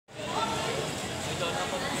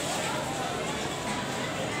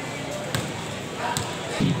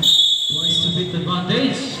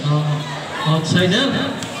outsider.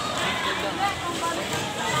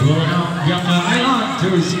 Yang Island,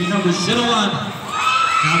 jersey number 01.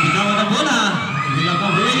 Nabitawan ang bola. Bilang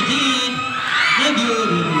number 18.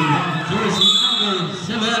 Good. Jersey number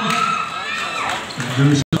 7.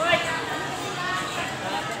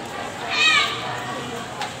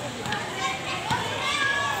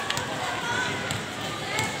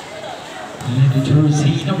 And the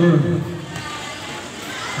jersey number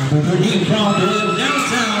 13 from the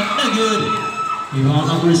downtown. Good. Rebound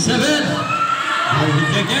number 7.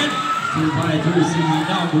 Again, still by jersey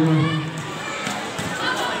number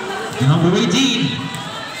 18.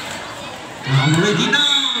 Number 18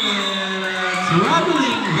 now.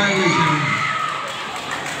 Traveling violation.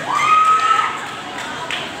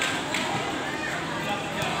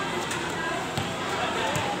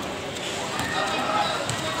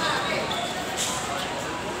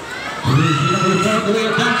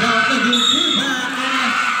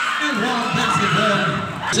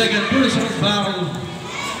 Second personal foul.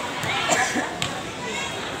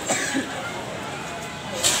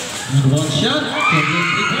 And one shot from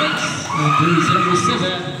 3 points. And jersey number 7.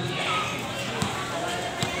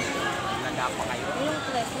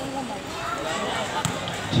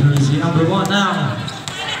 Jersey number 1 now.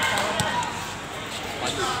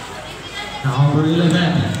 Number 11.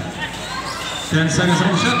 10 seconds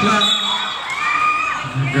on shot clock.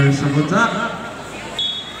 And there's a good tap.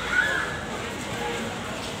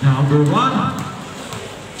 Number 1.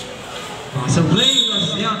 Awesome play.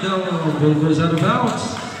 Was down though. Ball goes out of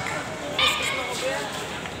bounds.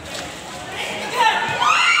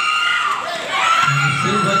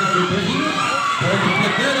 Saved by number 13. Ball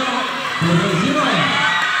deflected out. Number 0.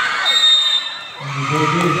 And the ball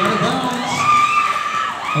goes out of bounds.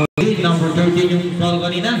 Okay, number 13 yung foul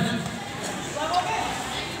kanina.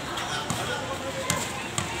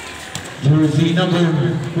 Jersey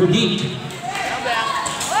number 14.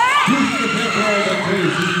 Jersey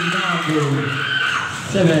number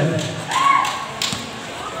 7.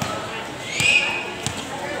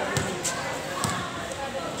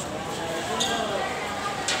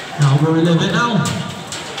 Number 11 now.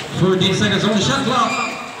 14 seconds on the shot clock.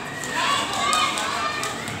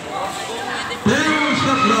 Down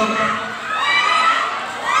shot clock.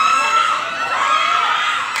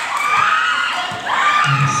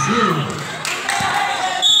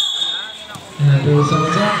 And there's some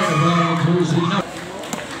talk about jersey number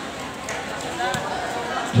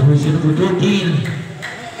 13.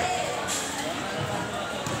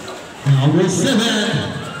 Number 7.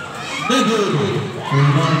 Very good.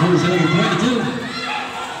 Jersey number 22.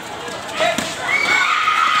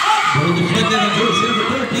 Ball deflected on jersey number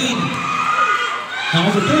 13.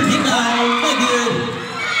 Number 13 now. Very good.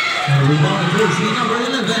 And rebound jersey number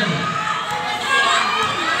 11.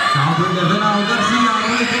 Number 11 now. Garcia.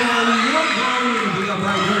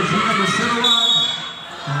 By jersey number 01.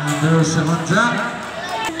 And there's a tap.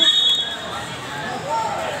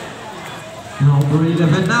 Number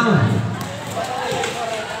 11 now.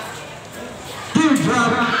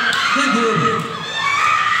 Teardrop. Good.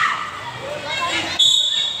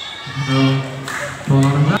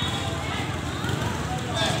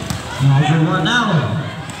 Number 1 now.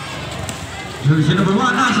 Jersey number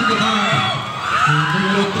 1 now.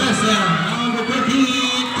 Number 13. Number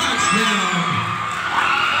 13. Touchdown.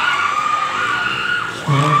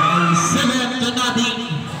 7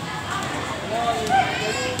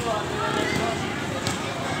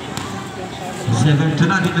 to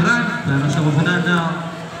nothing. Run. Pero sa koponan na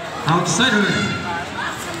outsider.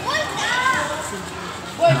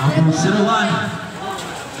 Number 01.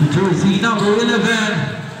 To jersey number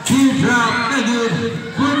 11. Teardrop. Good.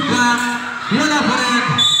 Good back. Wala pa rin.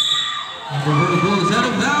 And the ball goes out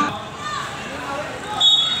of bounds.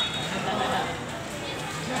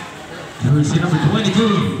 Jersey number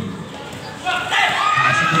 22.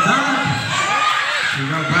 Passing the down. She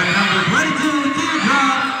got by number 22.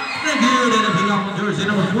 Teardrop. Good. And it belongs to jersey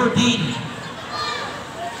number 14.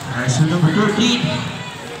 Passing number 13.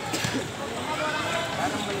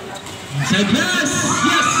 Inside pass.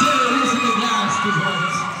 Yes, sir. Using the glass. 2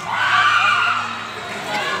 points.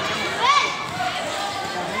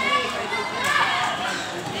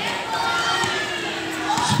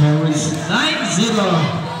 Score is 9-0.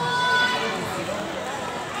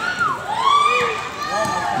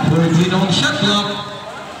 14 on shot clock.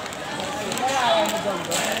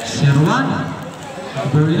 01.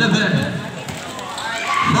 Number 11.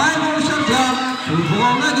 5 on shot clock.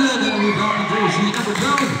 Ball negative. And we got the jersey number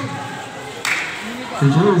 12. The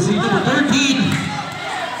jersey number 13.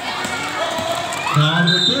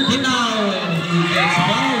 Number 13 now. And he gets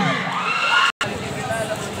fouled.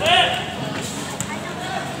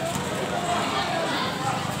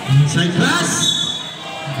 Inside pass.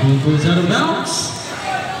 Ball goes out of bounds.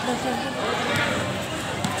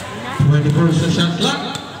 24 sa shot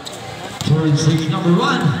clock. Towards the number 1.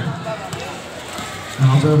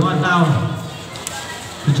 Number 1 now.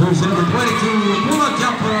 Towards number 22. Purok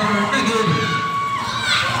jumper. Negative.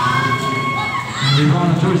 And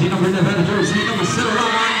rebound towards the number 11. Towards the number 7.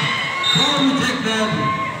 Ball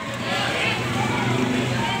rejected.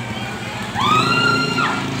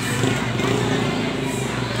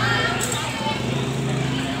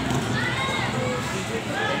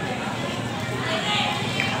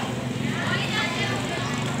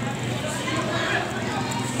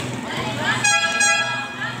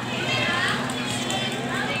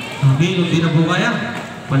 Okay, kung di na bumaya,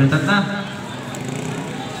 palitan na.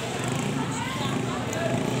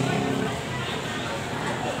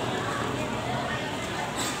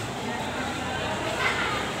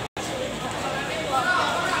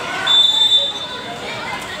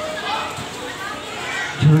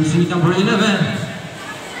 Jersey number 11.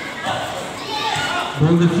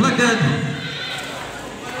 Ball deflected.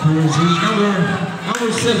 Jersey number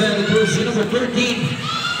 7. Jersey number 13.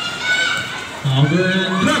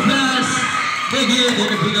 Drop pass. Mahigit.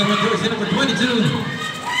 And a big up on jersey number 22.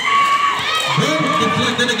 Ball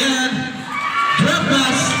deflected again. Drop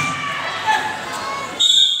pass.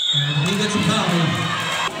 And he gets a foul.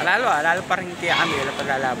 Lalo pa rin kaya kami wala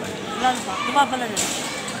paglalaban. Lalo pa, lumabala na.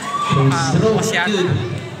 Bukas good.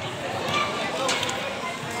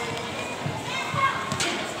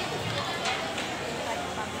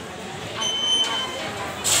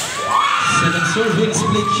 Second serving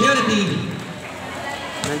split charity.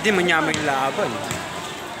 Hindi mo niya may laban.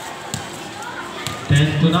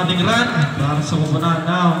 10-0 run para sa koponan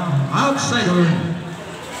now. Outsider.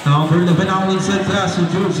 Number 11 now inside pass to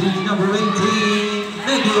jersey number 18.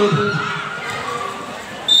 Negative.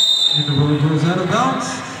 And the ball goes out of bounds.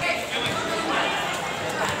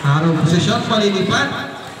 Out of position,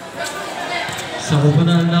 palilipat. Sa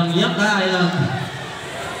koponan ng Yangayan.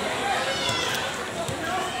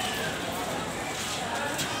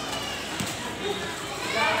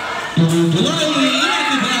 Tuloy-tuloy in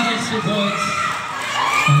the bounce to points.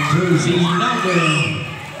 And jersey number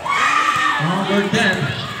 10.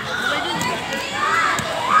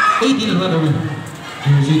 18 rather.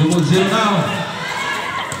 Jersey number 0 now.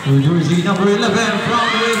 To jersey number 11 from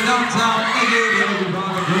the way downtown. Negative. And the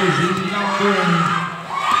rebound jersey number 4.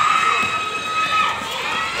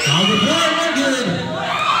 Good.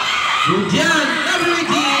 Good job. Number 18.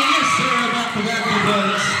 Yes sir. Back to back the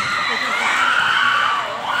points.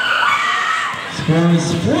 Score is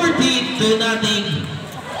 14-0.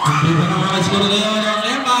 Hindi pa naman score ngayon ang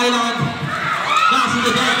Abangan. Nasa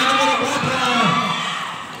the dark na naman ang Kontra.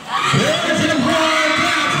 There's a ball.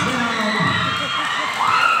 Touchdown.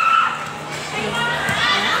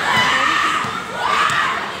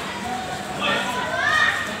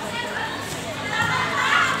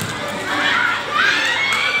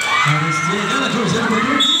 And it's still gonna throw number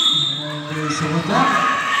 13. And there's a attack.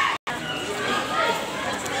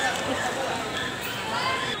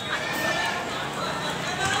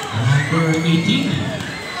 Number 18.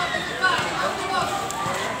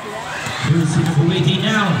 Jersey number 18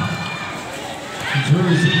 now.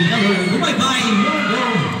 Jersey number, right by, won't go.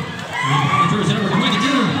 Jersey number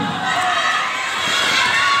 22.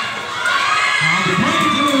 Number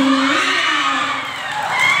 22, in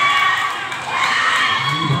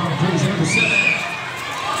out. Jersey number 7.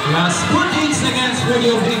 Last 14 seconds for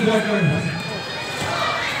the opening quarter.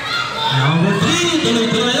 Number 3,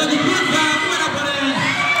 tuloy-tuloy ang good back. Wala pa rin.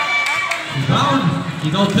 Rebound,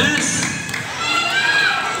 ikaw pass.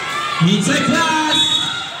 Inside pass.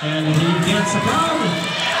 And he gets a foul.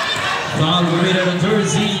 Foul rated on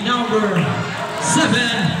jersey number 7.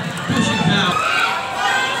 Pushing foul.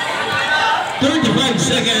 35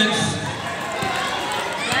 seconds.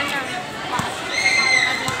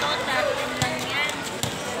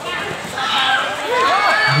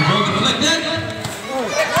 And the ball deflected.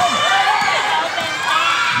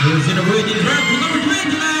 Jersey number 18 drop to number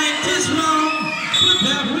 29. This round could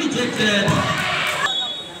have rejected.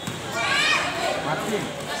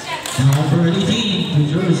 Number 18 to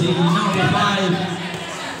jersey number 5.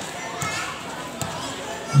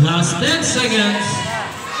 Last 10 seconds.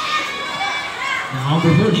 Number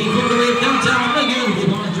 14 from the way downtown. Again, we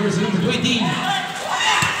want jersey number 20.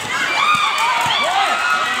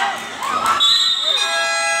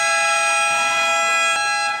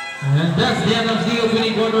 And that's the end of the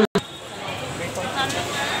opening quarter.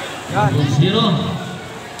 0.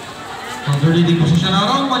 Under leading position na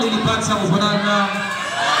raw, malilipat sa koponan ng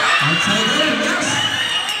outsider, yes.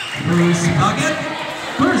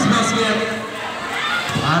 First basket.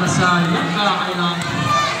 para sa kanilang.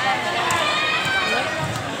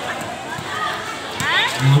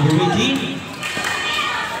 Number 18.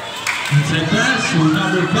 Inside pass to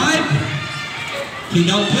number 5. Kick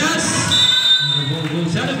out pass. And the ball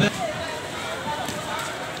goes out of it.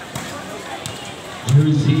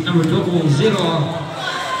 Jersey number 00.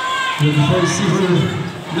 Looking for receiver.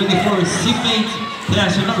 Looking for his teammate.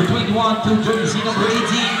 Pass to number 21 to jersey number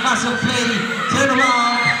 18. Muscle play. Turn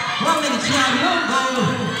around. 1 minute shot. No goal.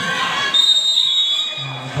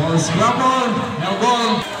 Ball is scrambled. No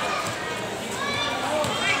ball.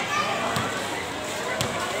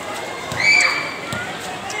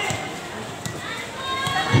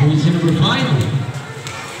 Jersey number 5.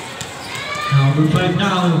 Number 5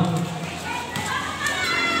 now.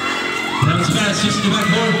 Bounce pass just to the back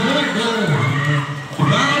door. Good goal.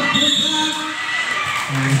 Foul, good back.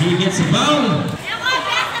 And he gets a foul.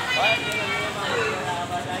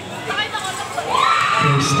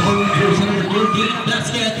 First time jersey number 13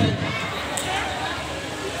 basket.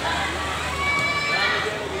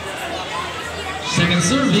 Second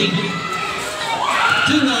serving.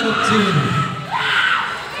 2 out of 2.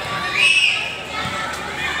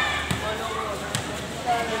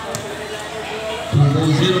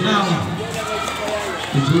 2-0 now.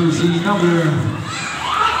 The jersey number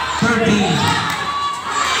 13.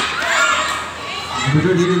 Number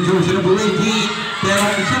 13 and jersey number 18. They're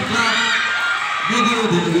on the shot clock. Video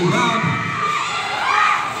the rebound.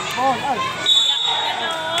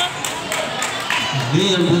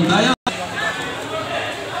 Neil Bulgayo.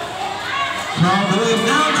 From the way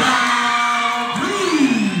downtown.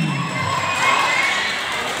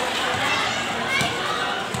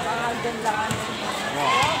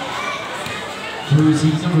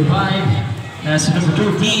 Jersey number 5, pass to number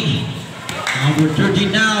 13. Number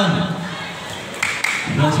 13 now.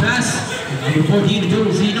 Cross pass. Number 14,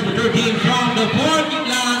 jersey number 13 from the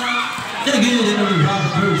parking lot. Negated and rebound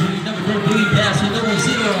jersey number 13, pass to number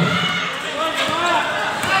 0.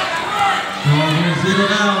 Number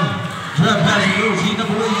 0 now. Drop pass to jersey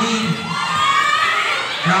number 18.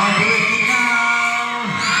 Number 18 now.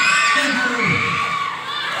 Negated.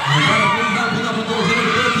 And got a pick up on jersey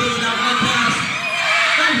number 13. Now one pass.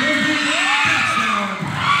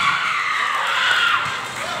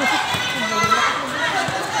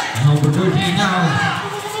 Number 13 now.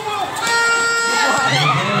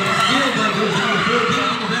 Still by jersey number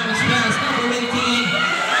 14. The bounce pass number 18.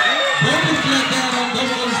 Bonus flag down on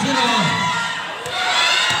double 0.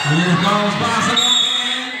 Here comes Basketball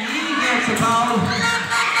and he gets a foul.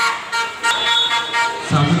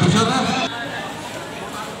 Something to shut up.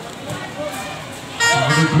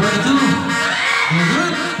 Number 22.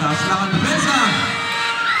 Good. Taas lang ang depensa.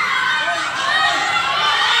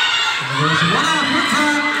 There's one out. Good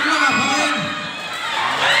time. Wala pa rin.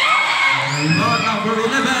 Rebound number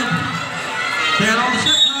 11. They're on the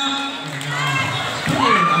shot clock.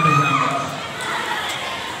 Clear on the ground.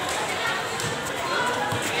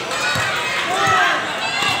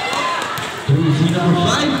 Jersey number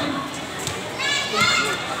 5.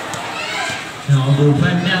 Number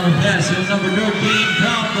 5 now passes number 13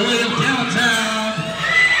 from the way of downtown.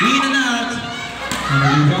 In and out. And a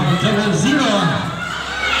rebound double 0.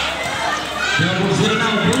 Double 0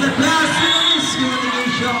 now. Bullet pass. Scoring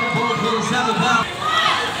shot. Ball goes out of bounds.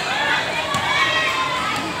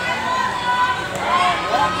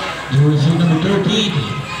 Jersey number 13.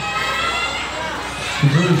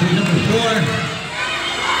 Jersey number 4.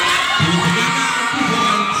 Tinambakan, 2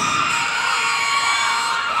 points.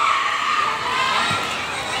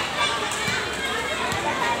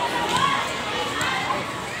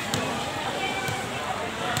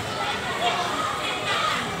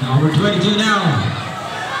 Number 22 now.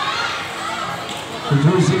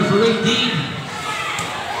 Jersey number 18.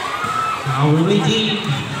 Number 18.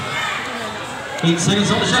 8 seconds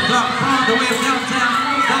on the shot clock from the way of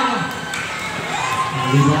downtown.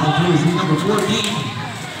 Rebound jersey number 14.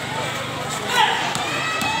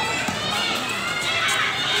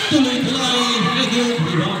 Again,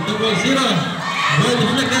 rebound double 0. Well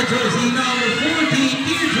deflected jersey number 14.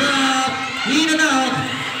 Teardrop. In and out.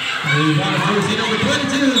 Rebound jersey number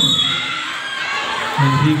 22.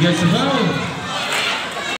 And he gets a foul.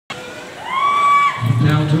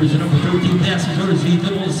 Now jersey number 13 passes jersey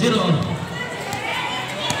double 0.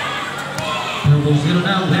 Double 0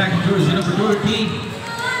 now back to jersey number 13.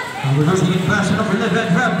 Number 13 pass to number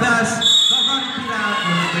 11. Grab pass.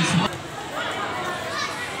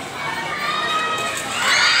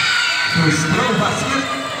 First throw basket.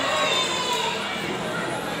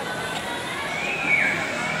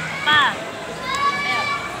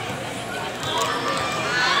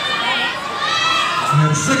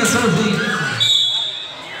 And second serving.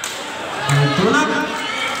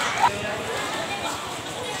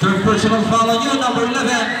 personal foul on you, number 11.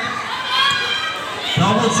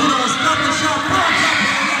 Double zero, stop the shot, Purok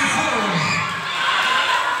jumper, yes sir.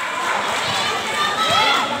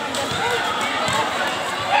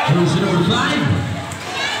 Jersey number 5.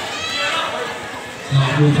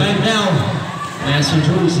 Number 5 now. Master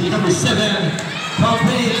jersey number 7. Pump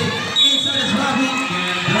it, inside is Wagi,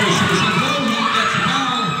 and there's his goal, he gets a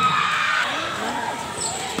foul.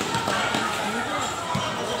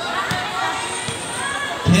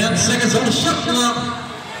 Seconds on the shot clock.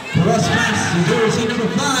 Cross pass to jersey number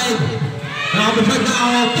 5. Now the play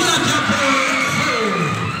now. Purok jumper.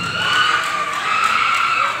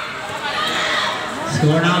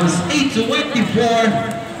 Score now is 8-24.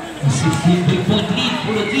 A 16-point lead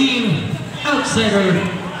for the team. Outsider.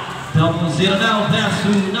 Double zero now. Pass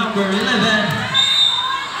to number 11.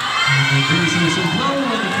 And the jersey is low in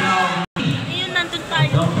the crowd.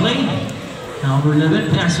 Don't play. Number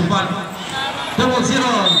 11 pass to 1. Double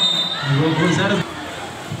zero. Goes out of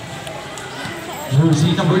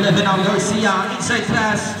jersey number 11 now, Garcia, inside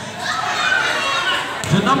pass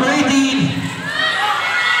to number 18.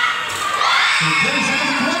 And jersey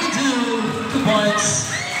number 22, 2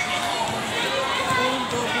 points.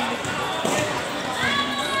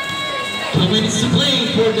 Two minutes to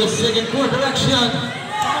play for the second quarter action.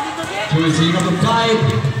 Jersey number 5.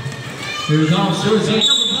 Here comes jersey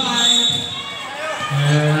number 5.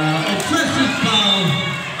 Impressive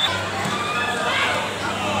foul.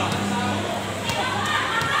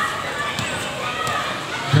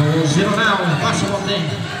 Double zero now, possible thing.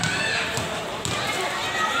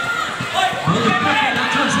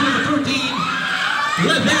 Jersey number 13.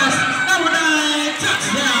 Left pass, number 9,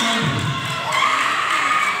 touchdown.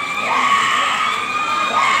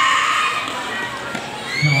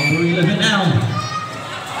 Number 11 now.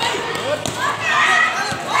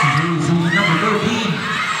 Jersey number 13.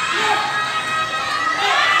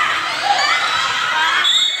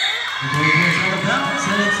 The ball goes out of bounds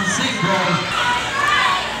and it's a safe ball.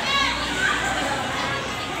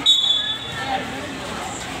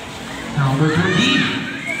 Number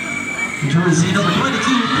 13. Jersey number 22.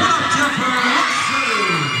 Purok jumper.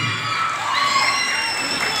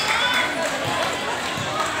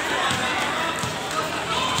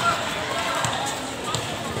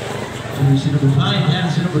 Jersey number 5.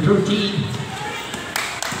 Pass to number 13.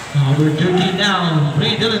 Number 13 now.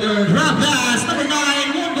 Ray Dillon. Drop pass. Number 9.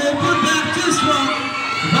 One goal. Put back. Too strong.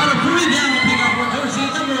 About a rebound. Pick up for jersey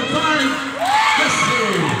number 5. Yes,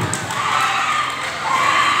 sir.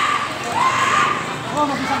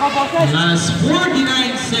 Last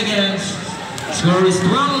 49 seconds. Score is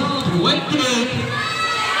 12-28.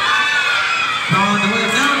 On the way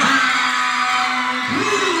downtown.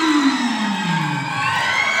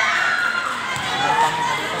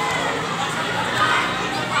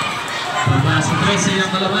 Pagmasa 13 ang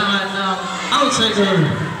kalabangan ng outsider.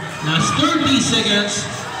 Last 30 seconds.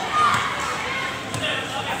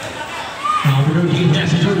 Number 13 has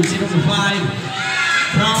a jersey number 5.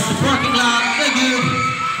 From the parking lot, thank you.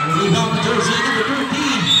 And rebound the jersey number 13.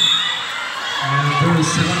 And there is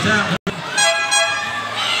Santiago.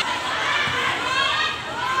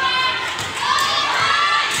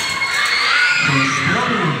 First throw,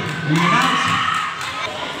 rebound.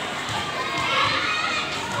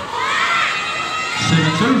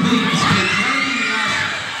 Second serving, split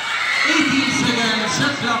 18 seconds,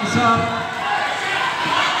 shot comes up.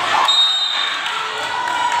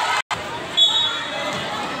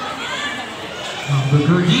 Number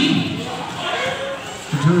 13,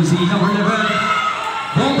 jersey number 11,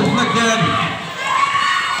 ball deflected.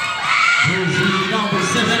 Jersey number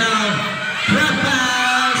 7 out, grab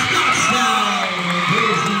pass, touchdown.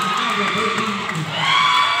 Jersey number 13,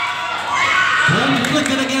 ball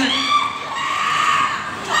deflected again.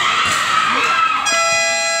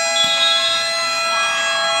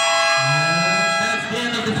 And that's the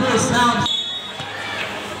end of the first half.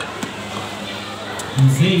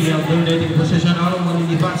 Okay, ang dominating position na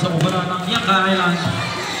malilipan sa koponan ng Island.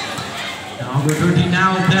 Number 13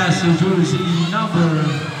 now, pass to jersey number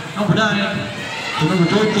 9 to number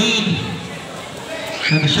 13.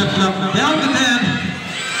 And the shot clock down to 10.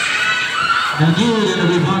 And good, and the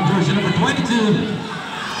rebound jersey number 22.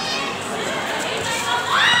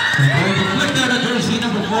 And going to flick down the jersey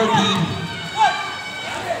number 14.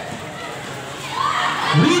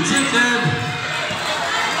 Rejected.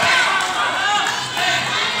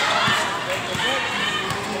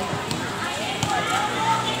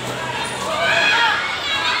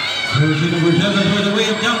 Jersey number 7 for the way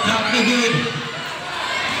of downtown, good.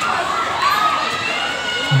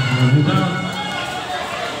 Rebound.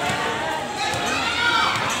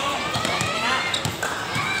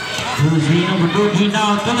 Jersey number 13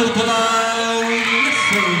 now, Tarlac. Yes,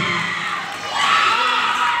 sir.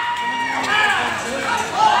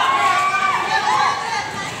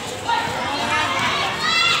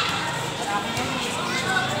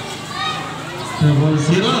 Double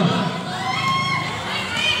zero.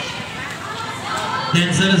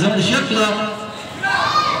 10 seconds on the shot clock.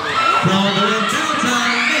 From the rim downtown,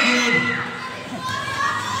 negative.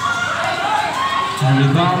 And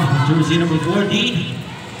rebound, jersey number 14.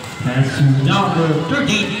 Pass to number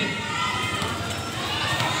 13.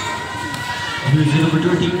 Jersey number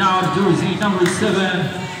 13 now, jersey number 7.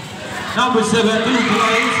 Number 7, blue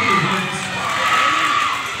plays.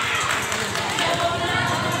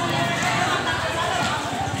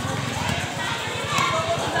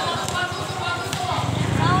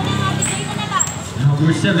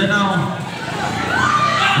 Number 7 now.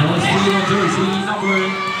 Jersey number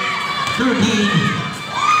 13.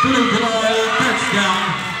 Blue play, touchdown.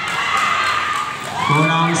 Score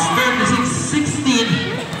now is 36-16.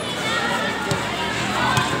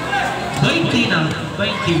 20 now, 20.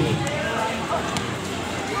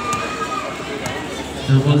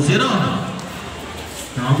 Double zero.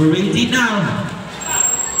 Number 18 now.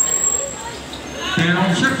 10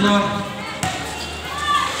 on shot clock.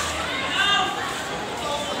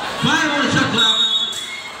 5 on the shot clock.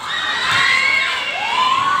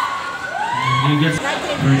 And he gets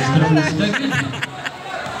first double second.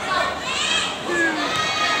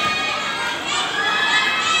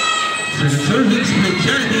 Second service with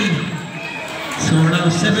Charity. Score now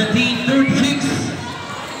 17-36.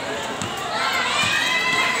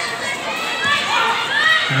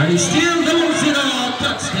 And he still goes in a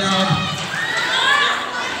touchdown.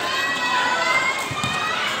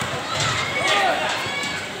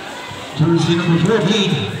 Jersey number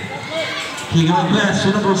 14. King of pass to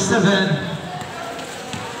number 7.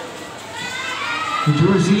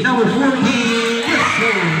 Jersey number 14. Yes,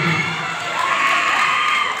 sir.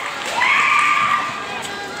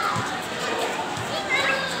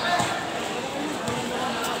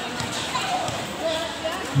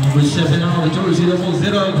 Number 7 on the jersey, double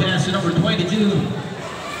zero, pass to number 22.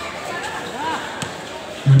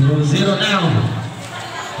 Number 0 now.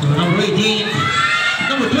 To number 18.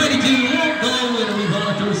 Number 22, won't go, and a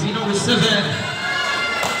rebound jersey, number 7.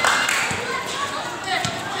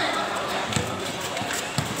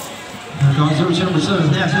 Here comes jersey number 7,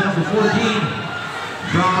 pass to number 14.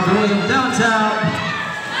 From William downtown.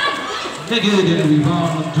 Negative, and a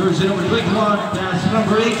rebound jersey number 21, pass to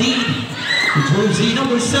number 18. Jersey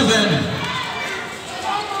number 7.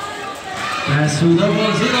 Pass to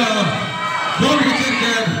double zero. Ball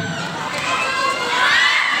rejected.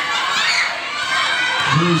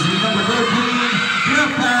 Jersey number 13.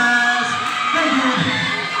 Drop pass. Negative.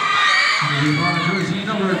 Rebound jersey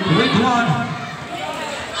number 21.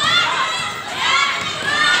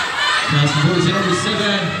 Pass to jersey number 7.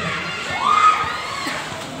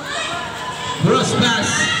 Cross pass.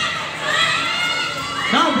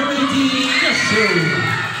 Number 18, yes sir.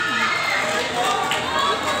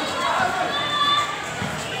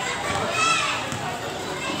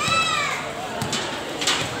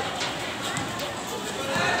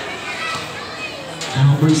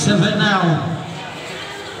 Number 7 now.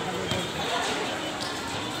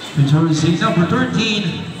 Jersey number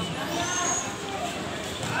 13.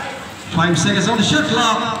 5 seconds on the shot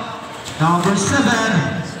clock. Number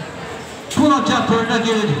 7. Pull up jumper,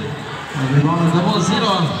 Nugget. Rebound double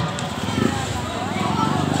zero.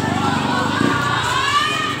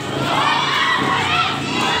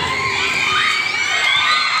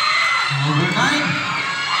 Number 9.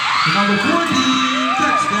 Number 14.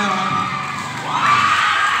 Touchdown.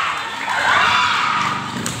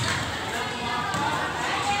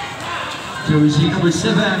 Jersey number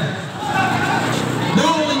 7.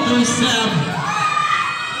 Going to Sam.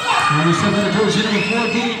 Number 7 jersey number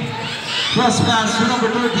 14. Cross pass to number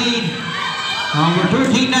 13. Number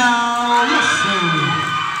 13 now. Yes, sir.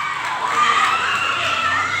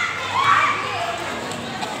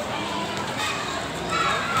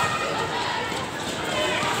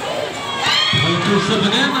 Number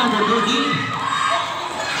 7 in, number 13.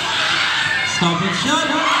 Stop and shot.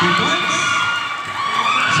 2 points.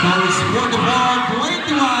 Score is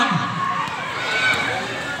 44-21.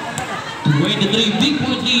 23 big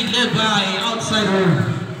point lead led by outsider.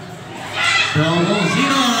 Double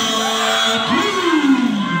zero.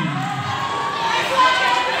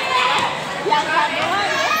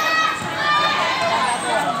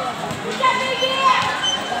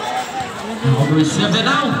 Number 7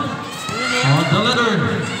 now. On the letter.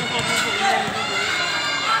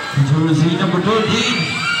 Jersey number 13.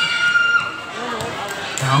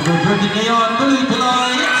 Number 13 Leon, blue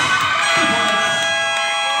lights.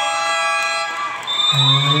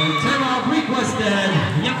 Timeout requested,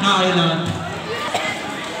 Young Island.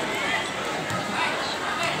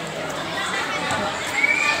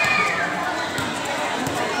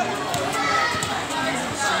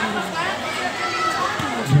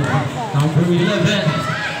 Number 11.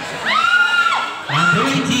 Number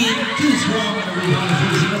 18, too strong.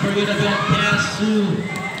 Number 11, pass to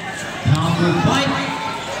number 5.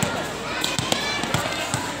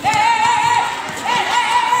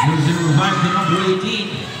 Jersey number 5 to number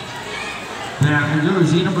 18. Back to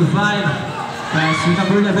jersey number 5. Pass to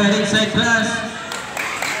number 11, inside pass.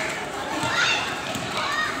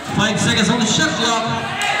 5 seconds on the shot clock.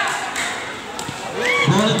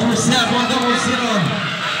 Ball intercept, 1-0.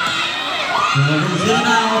 Zero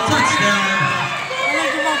now, touchdown.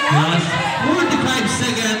 Last 45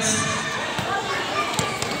 seconds.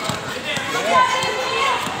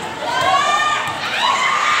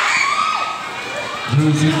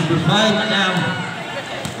 Jersey number 5 now.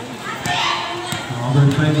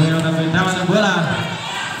 Number 5 ngayon ang bintang ng bola.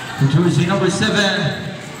 Jersey number 7.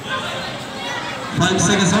 5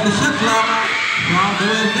 seconds on the shot clock. From the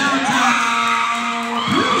way downtown.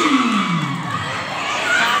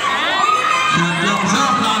 Shot clock is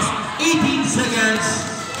off, last 18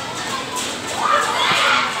 seconds.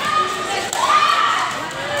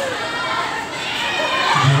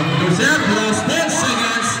 Last 10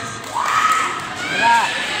 seconds.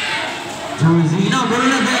 Jersey number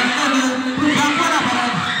 11, Purok para pa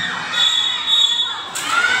rin.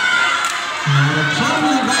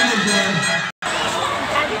 Trouble advantage there.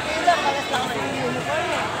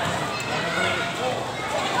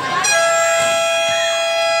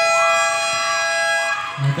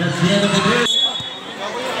 And that's the end of the game.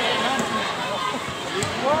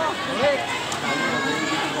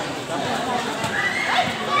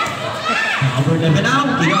 Number 11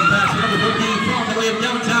 out, the young pass number 13 from the way of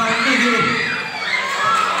downtown, negative.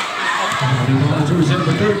 Jersey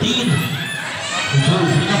number 13,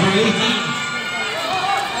 jersey number 18.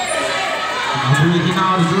 Number 18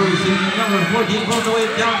 out, jersey number 14 from the way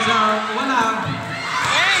of downtown, wala.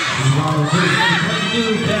 Jersey number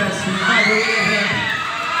 22, pass number 11.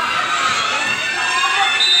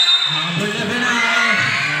 Number 11 out,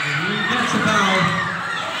 he gets a foul.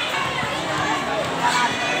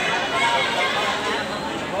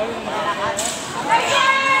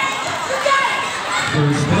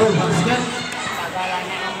 First goal, basket.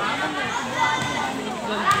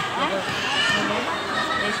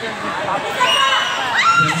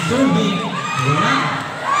 Serving, wala.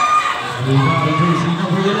 Rebound, jersey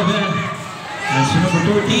number 11. That's number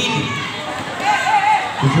 13.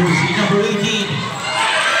 Jersey number 18.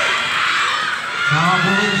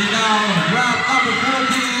 Number 18 now, wrap up at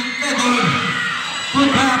 14. Negative. Put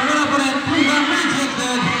back, wala pa rin. Put back,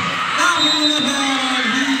 rejected. Number 11,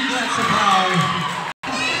 he gets a foul.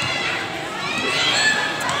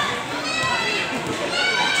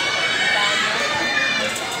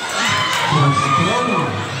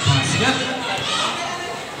 Basket.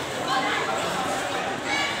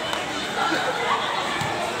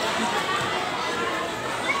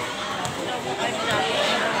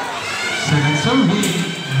 Second serving,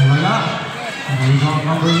 wala. Rebound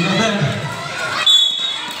number 11.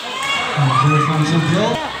 Here's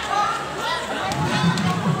Concepcion.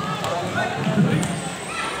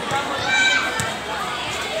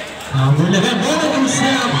 Number 11, ball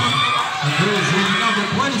intercept. Jersey number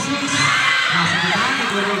 26. Passing the back,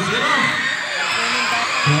 number 0.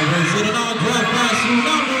 Number 0 now, drop pass to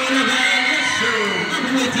number 11. Yes, sir.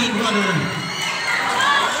 Number 18, runner.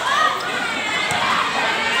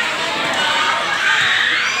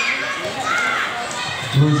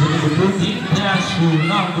 Jersey number 13, pass to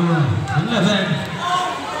number 11.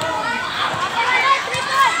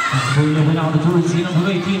 Number 11 out of jersey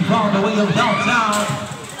number 18, found the way of downtown.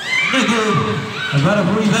 Negative. A better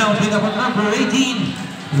rebound, pick up at number 18.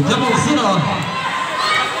 Double zero.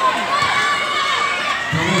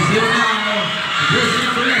 Double zero now. Jersey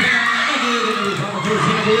number 11. Negative.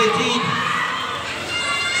 Jersey number 18.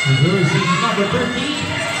 Jersey number 13.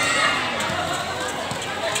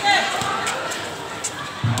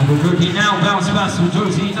 Number 13 now. Bounce pass to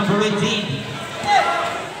jersey number 18.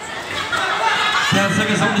 10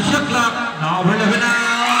 seconds on the shot clock. Number 11 now.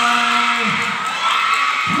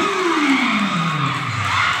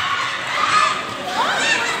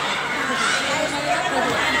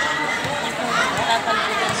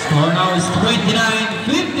 Score now is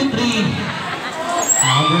 29-53.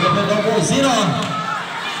 Number 11, double zero.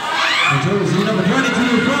 Jersey number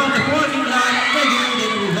 22 from the corner line.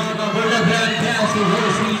 Negative. Rebound number 11. Pass to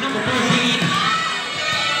jersey number 13.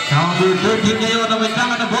 Number 13 ngayon ang may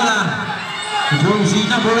tama na bola.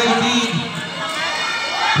 Jersey number 18.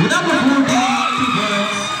 Number 14, 2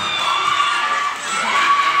 points.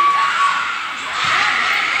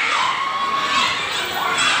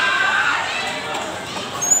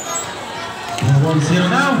 1-0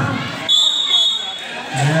 now.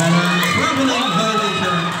 And traveling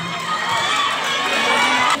violation.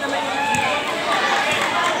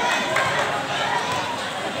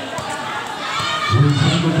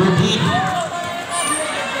 Number 14.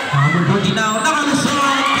 Number 14 now.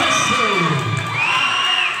 Nakalusot.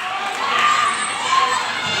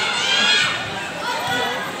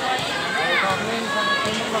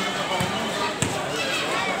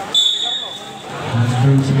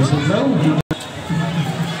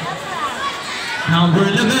 Number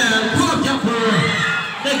 11, Purok jumper,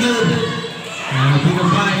 good. Pick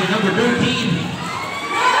up by number 13,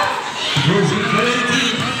 jersey number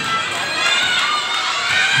 18.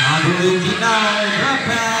 Number 18 now, drop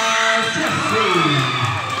pass, Jeffrey.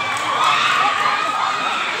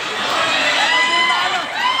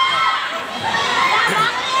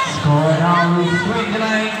 Score now is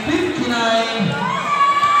 29-59.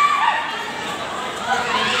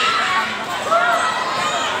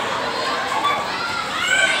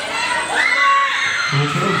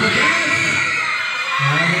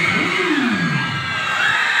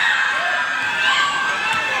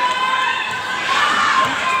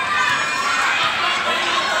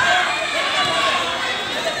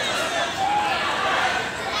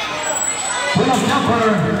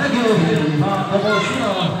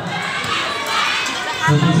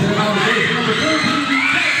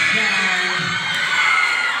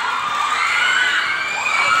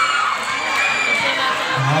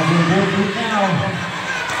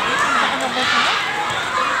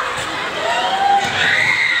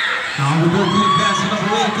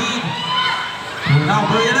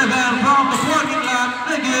 Number 11 from the parking lot,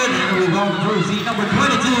 good. And we go to jersey number 22.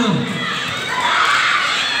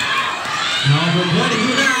 Number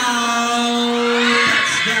 22 now,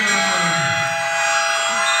 touchdown.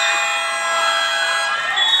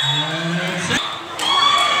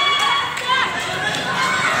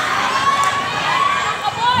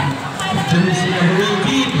 Jersey number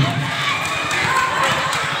 18.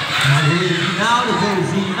 Now the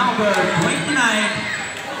jersey number 29.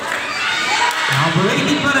 Number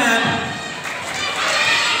 18 for that.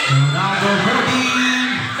 Number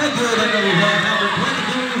 14, good. And we have number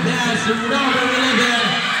 22, that's number 11.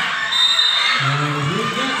 And he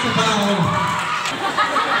gets a foul.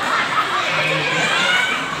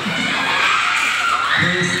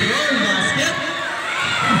 First throw basket.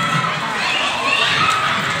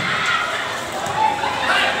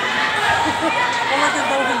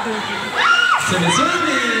 So the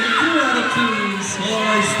serving, 2 out of 2,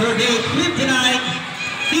 scores 38-59.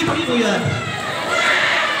 Deep po yan.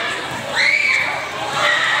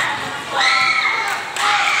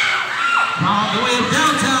 On the way of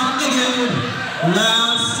downtown, good.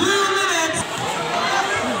 Last 2 minutes.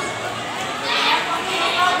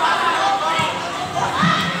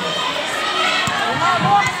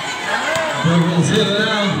 Double zero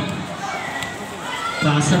now.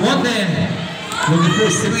 Pass the one there. Looking for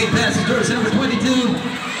straight pass to jersey number 22.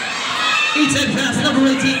 Inside pass, number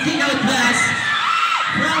 18, kick out pass.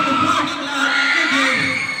 From the parking lot, good.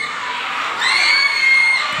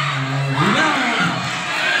 Rebound.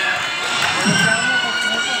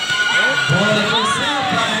 Ball yourself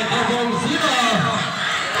by double zero.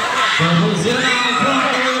 Double zero now from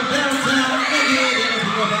the way of downtown, good. And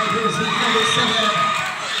pick up by jersey number 7.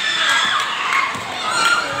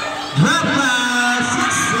 Drop pass,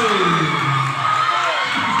 6-3.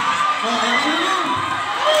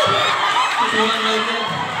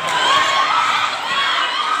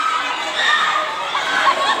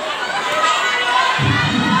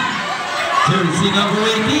 Jersey number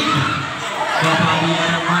 18.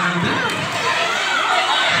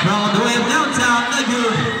 From the way of downtown,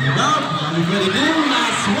 good. Everybody new,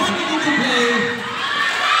 last 1 minute to play.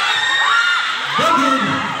 Good.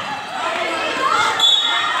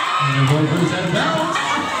 And the ball goes out of bounds.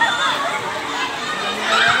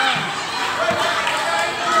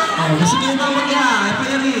 Gusto niyo ba magya?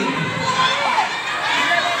 Ipayari.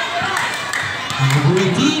 Number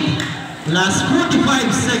 18. Last 45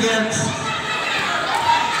 seconds.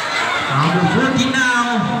 Number 14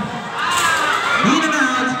 now. In and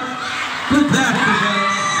out. Good back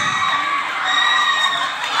defense.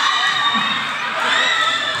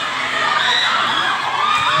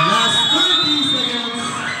 Last 30 seconds.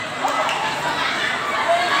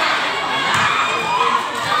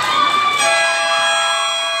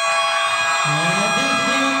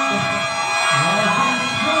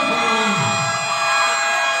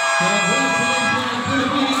 Congratulations to the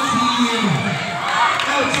winning team.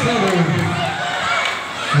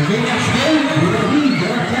 game will be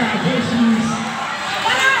Delta versus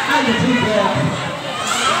Purok.